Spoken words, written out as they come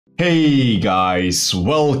Hey guys,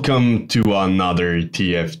 welcome to another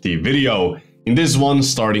TFT video. In this one,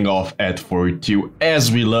 starting off at 42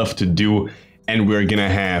 as we love to do, and we're gonna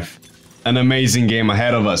have an amazing game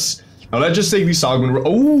ahead of us. Now let's just take this augment.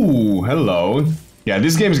 Oh, hello. Yeah,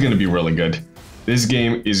 this game is gonna be really good. This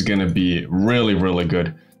game is gonna be really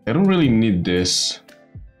good. I don't really need this.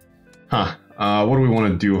 Huh, what do we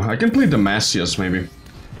want to do? I can play Damascus maybe.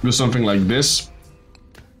 Do something like this.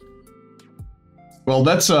 Well,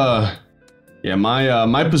 that's yeah,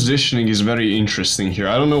 my positioning is very interesting here.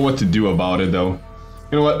 I don't know what to do about it though.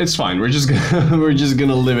 You know what? It's fine. We're just gonna we're just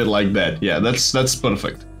gonna leave it like that. Yeah, that's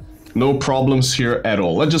perfect. No problems here at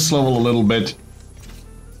all. Let's just level a little bit.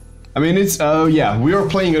 I mean, it's yeah, we are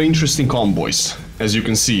playing an interesting combos, as you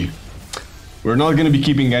can see. We're not gonna be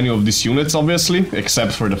keeping any of these units, obviously,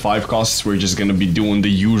 except for the 5 costs. We're just gonna be doing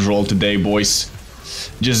the usual today, boys.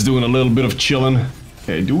 Just doing a little bit of chilling.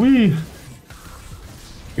 Okay, do we?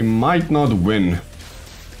 We might not win.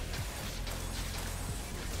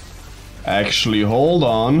 Actually, hold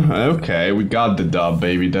on. Okay, we got the dub,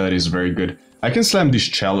 baby. That is very good. I can slam this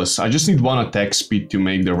chalice. I just need 1 attack speed to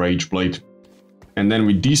make the rage blade. And then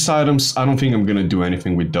with these items, I don't think I'm gonna do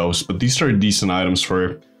anything with those. But these are decent items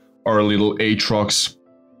for our little Aatrox.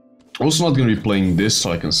 Also not gonna be playing this,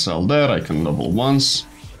 so I can sell that. I can level once.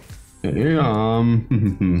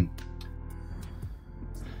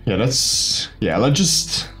 Yeah, let's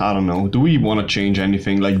just, I don't know, do we want to change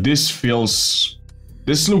anything? Like, this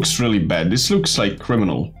looks really bad. This looks like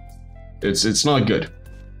criminal. It's not good.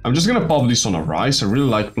 I'm just gonna pop this on a RYZE. I really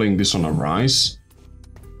like playing this on a RYZE.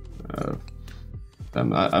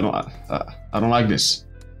 I don't like this.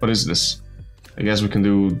 What is this? I guess we can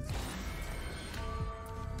do...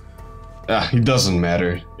 it doesn't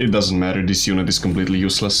matter. It doesn't matter. This unit is completely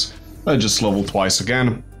useless. I just level twice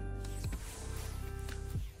again.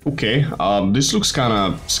 Okay, this looks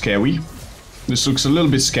kinda scary. This looks a little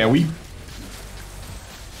bit scary.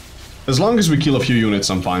 As long as we kill a few units,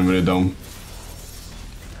 I'm fine with it though.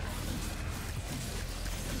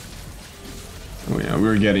 Oh yeah,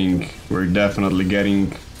 we're definitely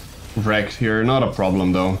getting wrecked here. Not a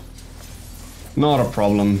problem though. Not a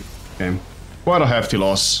problem. Okay, quite a hefty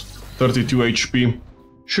loss. 32 HP.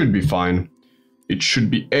 Should be fine. It should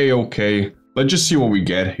be a-okay. Let's just see what we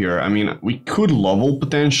get here. I mean, we could level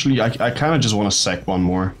potentially. I kind of just want to sack one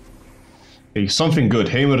more. Okay, something good.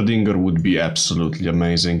 Heimerdinger would be absolutely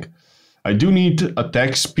amazing. I do need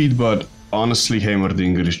attack speed, but honestly,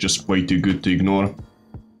 Heimerdinger is just way too good to ignore.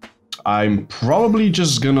 I'm probably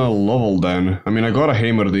just gonna level then. I mean, I got a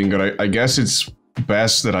Heimerdinger. I guess it's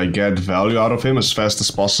best that I get value out of him as fast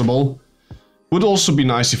as possible. Would also be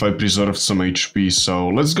nice if I preserved some HP, so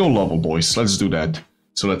let's go level, boys. Let's do that.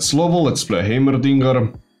 So let's level, let's play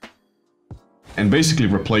Heimerdinger. And basically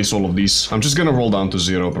replace all of these. I'm just gonna roll down to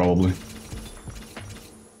 0 probably.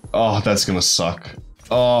 Oh, that's gonna suck.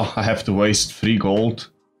 Oh, I have to waste 3 gold.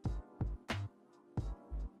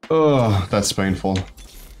 Oh, that's painful.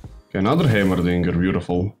 Okay, another Heimerdinger,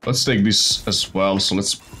 beautiful. Let's take this as well, so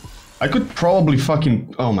let's... I could probably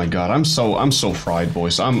fucking... Oh my god, I'm so fried,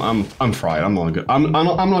 boys. I'm fried, I'm not good. I'm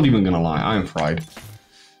not even gonna lie, I'm fried.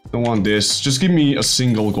 Don't want this. Just give me a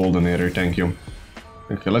single goldenator, thank you.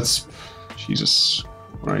 Okay, let's... Jesus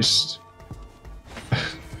Christ.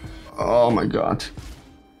 Oh my god.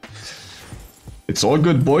 It's all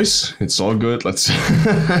good, boys. It's all good. Let's...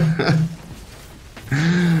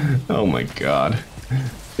 Oh my god.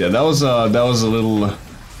 Yeah, that was a little...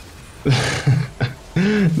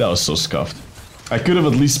 That was so scuffed. I could have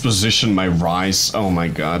at least positioned my RYZE. Oh my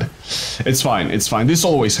god. It's fine, it's fine. This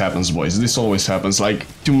always happens, boys. This always happens. Like,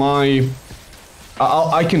 to my...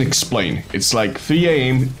 I can explain. It's like 3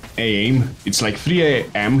 a.m. It's like 3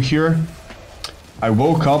 a.m. here. I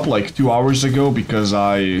woke up like 2 hours ago because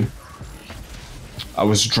I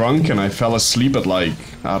was drunk and I fell asleep at like...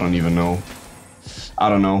 I don't even know. I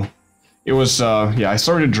don't know. It was, yeah, I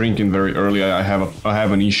started drinking very early. I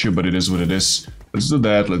have an issue, but it is what it is. Let's do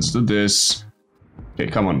that, let's do this. Okay,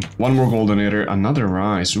 come on. 1 more goldenator, another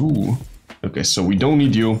RYZE. Ooh. Okay, so we don't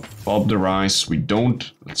need you. Pop the RYZE. We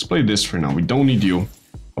don't... Let's play this for now. We don't need you.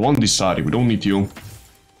 I want this side. We don't need you.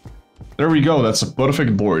 There we go. That's a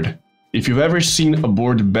perfect board. If you've ever seen a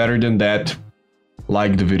board better than that,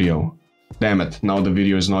 like the video. Damn it. Now the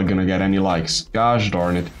video is not gonna get any likes. Gosh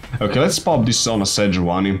darn it. Okay, let's pop this on a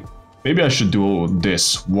Sejuani. Maybe I should do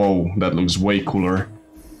this. Whoa, that looks way cooler.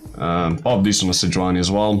 Pop this on a Sejuani as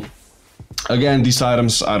well. Again, these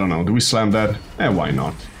items, I don't know, do we slam that? Why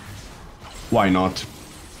not? Why not?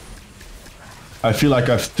 I feel like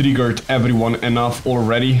I've triggered everyone enough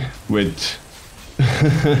already with...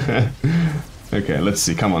 Okay, let's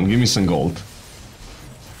see, come on, give me some gold.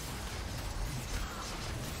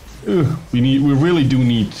 We really do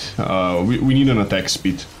need, we need an attack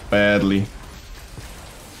speed, badly.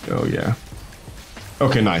 Oh yeah.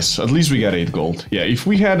 Okay, nice. At least we got 8 gold. Yeah, if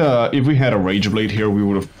we had a Rage Blade here, we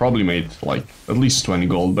would have probably made like at least 20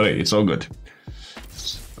 gold, but hey, it's all good.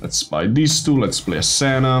 Let's buy these two, let's play a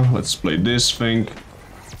Sana, let's play this thing.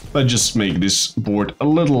 Let's just make this board a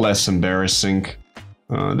little less embarrassing.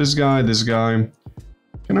 This guy.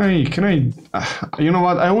 Can I, you know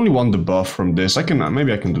what, I only want the buff from this.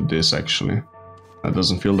 Maybe I can do this actually. That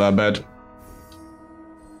doesn't feel that bad.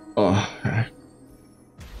 Oh,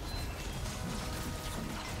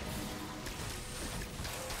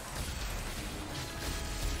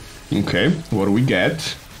 okay, what do we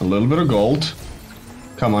get? A little bit of gold.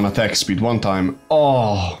 Come on, attack speed one time.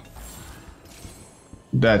 Oh,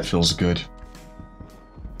 that feels good.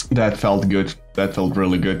 That felt good. That felt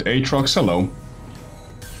really good. Aatrox, hello.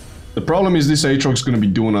 The problem is this Aatrox gonna be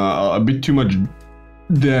doing a bit too much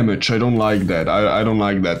damage. I don't like that. I don't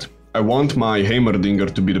like that. I want my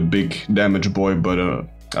Heimerdinger to be the big damage boy, but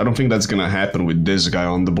I don't think that's gonna happen with this guy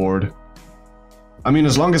on the board. I mean,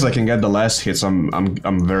 as long as I can get the last hits,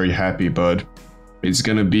 I'm very happy, but it's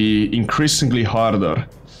gonna be increasingly harder.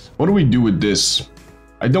 What do we do with this?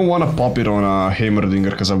 I don't want to pop it on a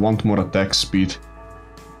Heimerdinger because I want more attack speed.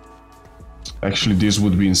 Actually, this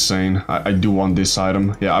would be insane. I do want this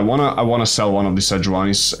item. Yeah, I wanna sell one of these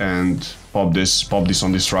Sejuanis and pop this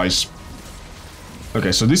on this RYZE.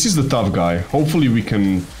 Okay, so this is the tough guy. Hopefully we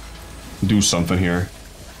can do something here.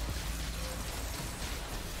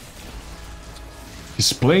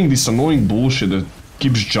 He's playing this annoying bullshit that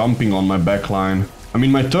keeps jumping on my backline. I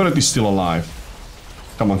mean, my turret is still alive.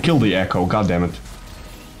 Come on, kill the Echo, goddammit.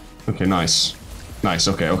 Okay, nice. Nice,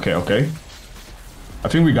 okay. I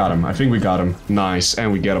think we got him. Nice,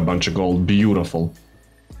 and we get a bunch of gold. Beautiful.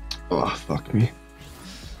 Oh, fuck me.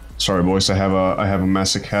 Sorry, boys, I have a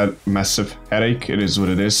massive headache. It is what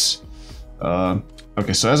it is.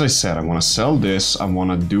 Okay, so as I said, I want to sell this. I want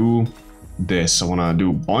to do this. I want to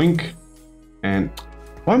do boink. And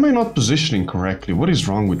why am I not positioning correctly? What is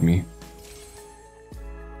wrong with me?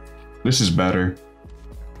 This is better.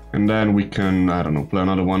 And then we can, I don't know, play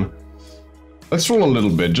another one. Let's roll a little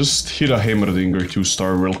bit, just hit a Heimerdinger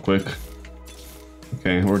 2-star real quick.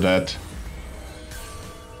 Okay, or that.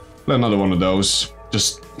 Play another one of those.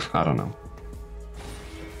 Just, I don't know.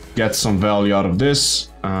 Get some value out of this.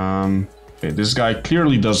 Okay, this guy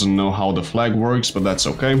clearly doesn't know how the flag works, but that's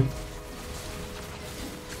okay.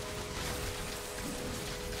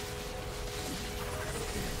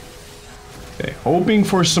 Okay, hoping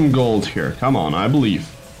for some gold here. Come on, I believe.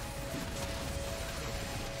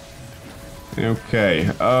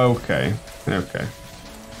 Okay. I'll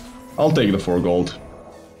take the 4 gold.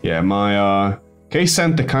 Yeah, my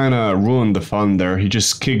K-Santa kinda ruined the fun there. He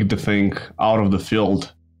just kicked the thing out of the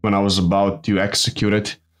field when I was about to execute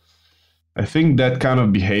it. I think that kind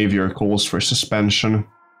of behavior calls for suspension.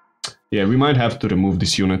 Yeah, we might have to remove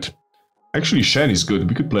this unit. Actually, Shen is good.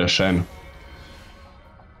 We could play a Shen.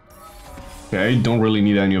 Okay, don't really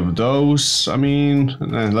need any of those. I mean,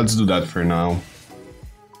 let's do that for now.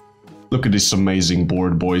 Look at this amazing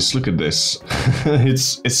board, boys. Look at this.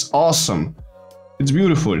 It's awesome. It's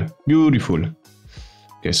beautiful. Beautiful.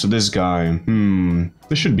 Okay, so this guy.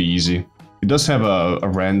 This should be easy. It does have a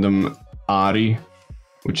random Ari,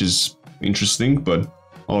 which is interesting, but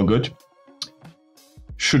all good.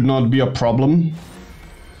 Should not be a problem.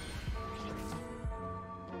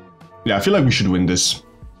 Yeah, I feel like we should win this.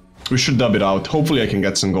 We should dub it out. Hopefully I can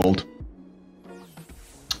get some gold.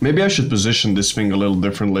 Maybe I should position this thing a little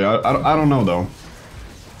differently. I don't know though.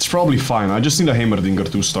 It's probably fine. I just need a Heimerdinger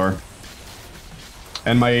 2-star.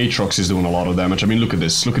 And my Aatrox is doing a lot of damage. I mean, look at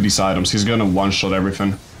this. Look at these items. He's gonna one-shot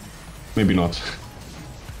everything. Maybe not.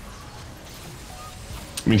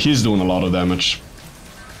 I mean, he's doing a lot of damage.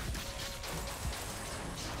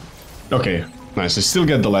 Okay, nice. I still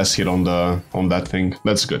get the last hit on that thing.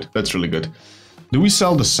 That's good. That's really good. Do we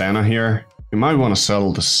sell the Sana here? We might want to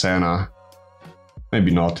sell the Sana.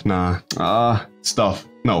 Maybe not. Nah. Stuff.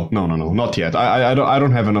 No. Not yet. I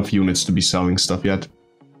don't have enough units to be selling stuff yet.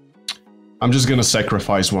 I'm just gonna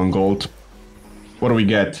sacrifice 1 gold. What do we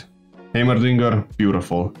get? Heimerdinger.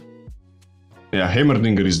 Beautiful. Yeah,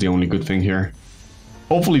 Heimerdinger is the only good thing here.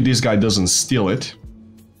 Hopefully this guy doesn't steal it.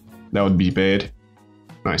 That would be bad.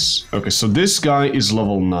 Nice. Okay, so this guy is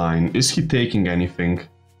level 9. Is he taking anything?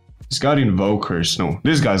 He's got invokers. No,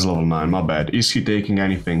 this guy's level 9. My bad. Is he taking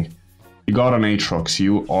anything? You got an Aatrox,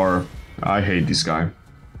 you are... I hate this guy.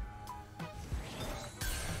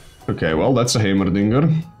 Okay, well, that's a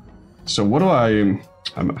Heimerdinger. So what do I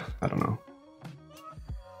don't know.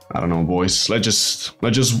 I don't know, boys. I guess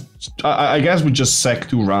we just sack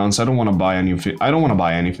 2 rounds. I don't want to buy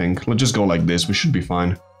anything. Let's just go like this. We should be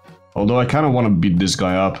fine. Although I kind of want to beat this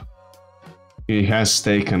guy up. He has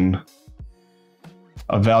taken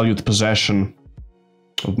a valued possession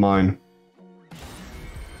of mine.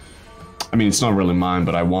 I mean, it's not really mine,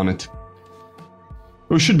 but I want it.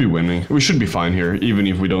 We should be winning. We should be fine here, even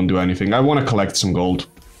if we don't do anything. I want to collect some gold.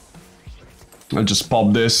 I'll just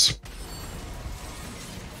pop this.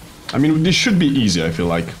 I mean, this should be easy, I feel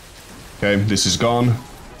like. Okay, this is gone.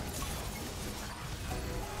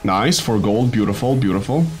 Nice, 4 gold. Beautiful,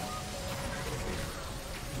 beautiful.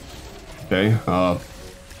 Okay,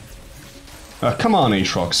 come on,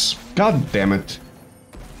 Aatrox. God damn it.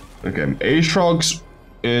 Okay, Aatrox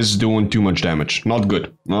is doing too much damage. Not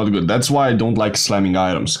good, not good. That's why I don't like slamming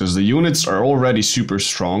items, because the units are already super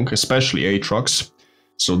strong, especially Aatrox.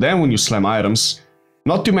 So then when you slam items,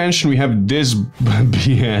 not to mention we have this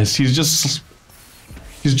BS.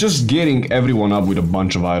 He's just getting everyone up with a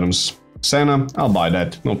bunch of items. Senna, I'll buy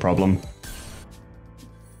that, no problem.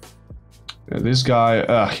 Yeah, this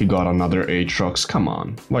guy, he got another Aatrox, come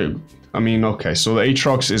on. Why? I mean, okay, so the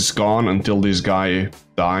Aatrox is gone until this guy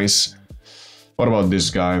dies. What about this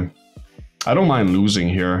guy? I don't mind losing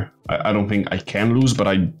here. I don't think I can lose, but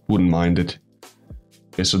I wouldn't mind it.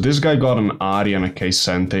 Okay, so this guy got an Ari and a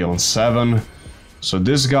K-Sente on 7. So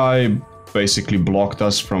this guy basically blocked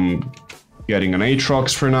us from getting an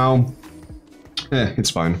Aatrox for now. It's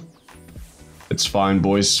fine. It's fine,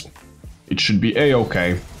 boys. It should be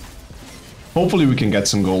a-okay. Hopefully we can get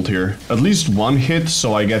some gold here. At least 1 hit,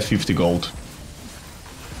 so I get 50 gold.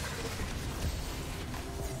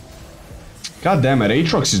 God damn it,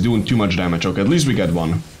 Aatrox is doing too much damage. Okay, at least we get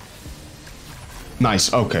 1.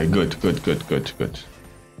 Nice, okay, good. Good,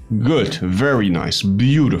 very nice,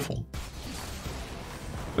 beautiful.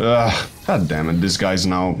 God damn it, this guy's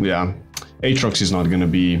now, yeah. Aatrox is not gonna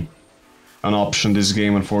be an option this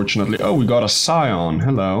game, unfortunately. Oh, we got a Scion,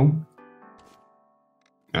 hello.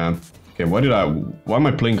 Okay, why am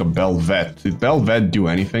I playing a BEL'VETH? Did BEL'VETH do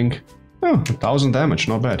anything? Oh, 1000 damage,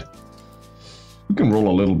 not bad. We can roll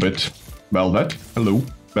a little bit. BEL'VETH, hello.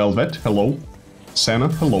 BEL'VETH, hello. Senna,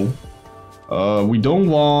 hello. We don't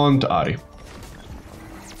want Ari.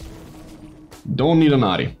 Don't need an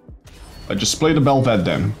Ari. Just play the BEL'VETH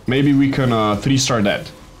then. Maybe we can 3-star that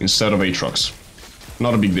instead of Aatrox.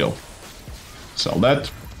 Not a big deal. Sell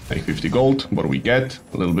that. Make 50 gold. What do we get?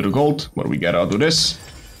 A little bit of gold. What do we get out of this?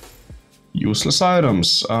 Useless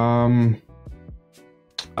items. I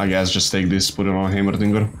guess just take this, put it on a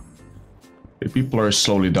Heimerdinger. Okay, people are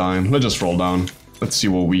slowly dying. Let's just roll down. Let's see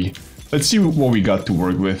what we got to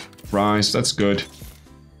work with. RYZE, that's good.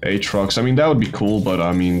 Aatrox, I mean that would be cool, but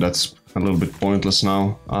I mean that's a little bit pointless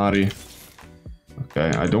now. Ari.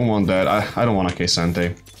 Okay, I don't want that. I don't want a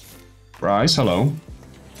K-Sente. RYZE, hello.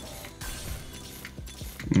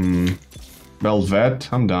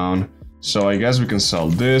 BEL'VETH, I'm down. So I guess we can sell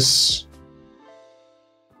this.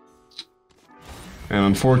 And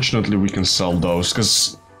unfortunately we can sell those,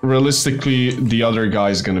 because realistically the other guy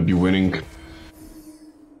is gonna be winning.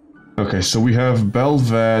 Okay, so we have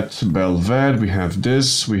BEL'VETH, we have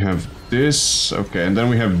this, okay, and then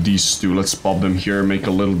we have these two. Let's pop them here, make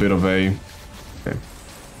a little bit of a... Okay.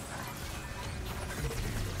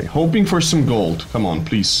 Okay, hoping for some gold. Come on,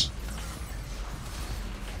 please.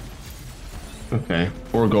 Okay,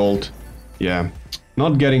 4 gold. Yeah,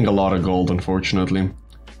 not getting a lot of gold, unfortunately.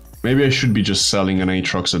 Maybe I should be just selling an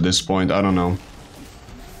Aatrox at this point, I don't know.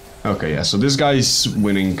 Okay, yeah, so this guy is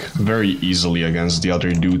winning very easily against the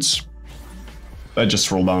other dudes. Let's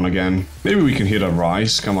just roll down again. Maybe we can hit a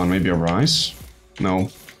RYZE. Come on, maybe a RYZE?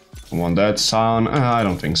 No. I want that. Scion? I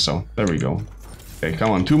don't think so. There we go. Okay,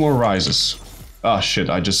 come on, 2 more RYZEs. Ah,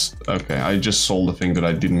 shit, okay, I just sold the thing that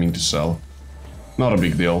I didn't mean to sell. Not a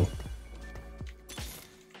big deal.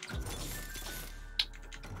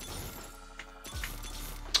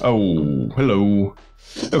 Oh, hello.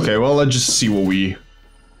 Okay, well, let's just see what we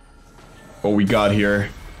got here.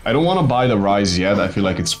 I don't want to buy the RYZE yet. I feel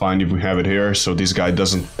like it's fine if we have it here, so this guy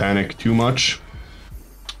doesn't panic too much.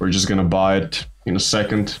 We're just gonna buy it in a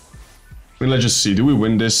second. I mean, let's just see. Do we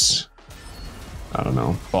win this? I don't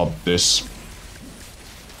know. Pop this.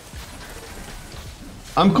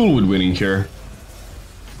 I'm cool with winning here.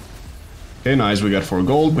 Okay, nice. We got 4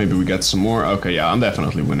 gold. Maybe we get some more. Okay, yeah, I'm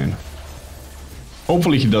definitely winning.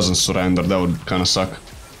 Hopefully he doesn't surrender. That would kind of suck.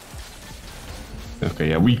 Okay,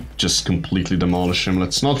 yeah, we just completely demolish him.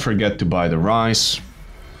 Let's not forget to buy the RYZE.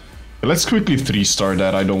 Let's quickly 3-star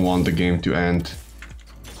that. I don't want the game to end.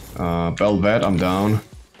 BEL'VETH, I'm down.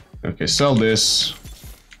 Okay, sell this.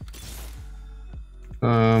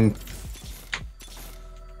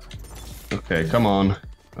 Okay, come on.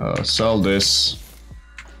 Sell this.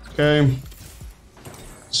 Okay.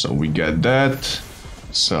 So we get that.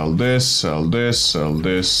 Sell this, sell this, sell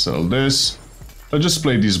this, sell this. Let's just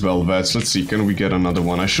play these BEL'VETHs. Let's see, can we get another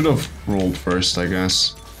one? I should have rolled first, I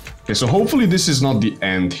guess. Okay, so hopefully this is not the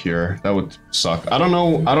end here. That would suck. I don't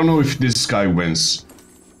know if this guy wins.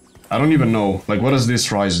 I don't even know. Like, what does this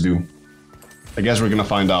RYZE do? I guess we're gonna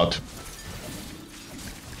find out.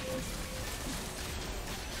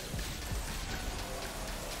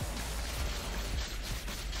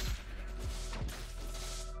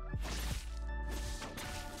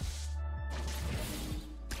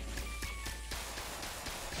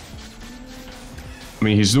 I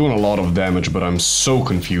mean, he's doing a lot of damage, but I'm so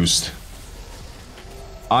confused.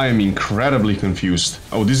 I am incredibly confused.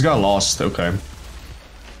 Oh, this guy lost. Okay.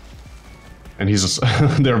 And he's...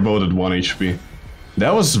 they're both at 1 HP.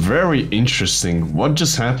 That was very interesting. What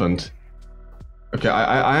just happened? Okay,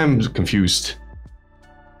 I am confused.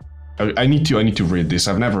 I need to read this.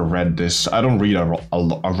 I've never read this. I don't read a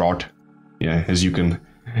lot. Yeah, as you can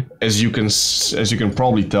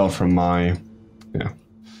probably tell from my... Yeah.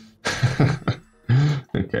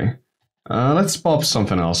 Okay. Let's pop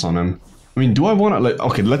something else on him. I mean, do I want to...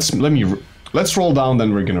 Okay, let's roll down,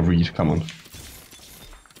 then we're gonna read. Come on.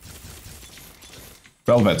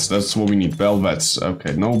 BEL'VETHs, that's what we need. BEL'VETHs.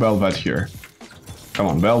 Okay, no BEL'VETH here. Come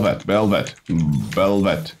on, BEL'VETH, BEL'VETH,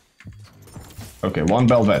 BEL'VETH. Okay, one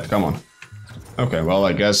BEL'VETH, come on. Okay, well,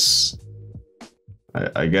 I guess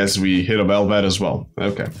we hit a BEL'VETH as well.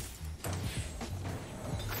 Okay.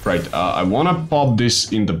 Right, I want to pop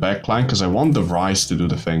this in the backline because I want the RYZE to do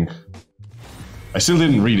the thing. I still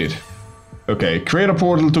didn't read it. Okay, create a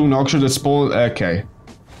portal to Noxus that spawn... Okay.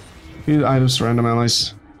 Hit items, random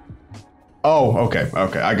allies. Oh, okay,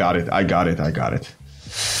 okay, I got it.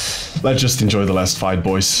 Let's just enjoy the last fight,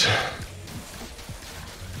 boys.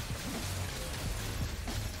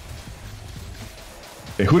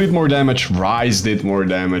 Okay, who did more damage? RYZE did more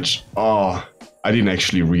damage. Oh, I didn't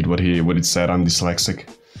actually read what it said. I'm dyslexic.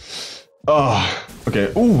 Oh,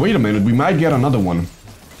 okay. Oh, wait a minute. We might get another one.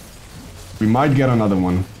 We get another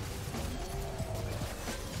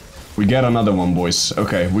one, boys.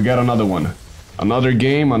 Okay, we get another one. Another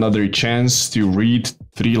game, another chance to read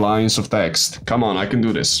 3 lines of text. Come on, I can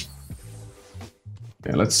do this.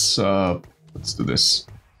 Okay, let's do this.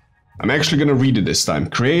 I'm actually gonna read it this time.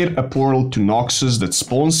 Create a portal to Noxus that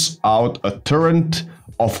spawns out a torrent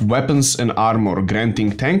of weapons and armor,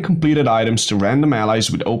 granting 10 completed items to random allies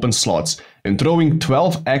with open slots, and throwing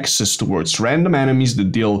 12 axes towards random enemies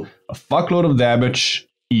that deal a fuckload of damage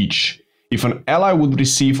each. If an ally would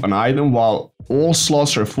receive an item while all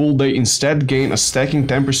slots are full, they instead gain a stacking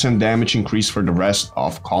 10% damage increase for the rest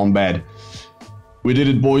of combat. We did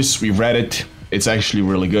it, boys. We read it. It's actually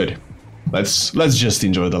really good. Let's just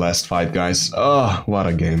enjoy the last fight, guys. Oh, what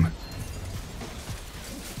a game.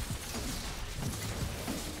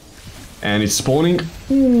 And it's spawning.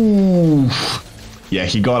 Ooh. Yeah,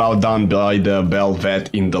 he got outdone by the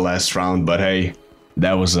BEL'VETH in the last round, but hey,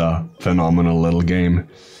 that was a phenomenal little game.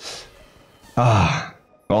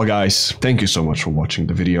 Well guys, thank you so much for watching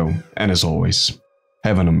the video, and as always,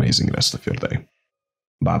 have an amazing rest of your day.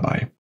 Bye bye.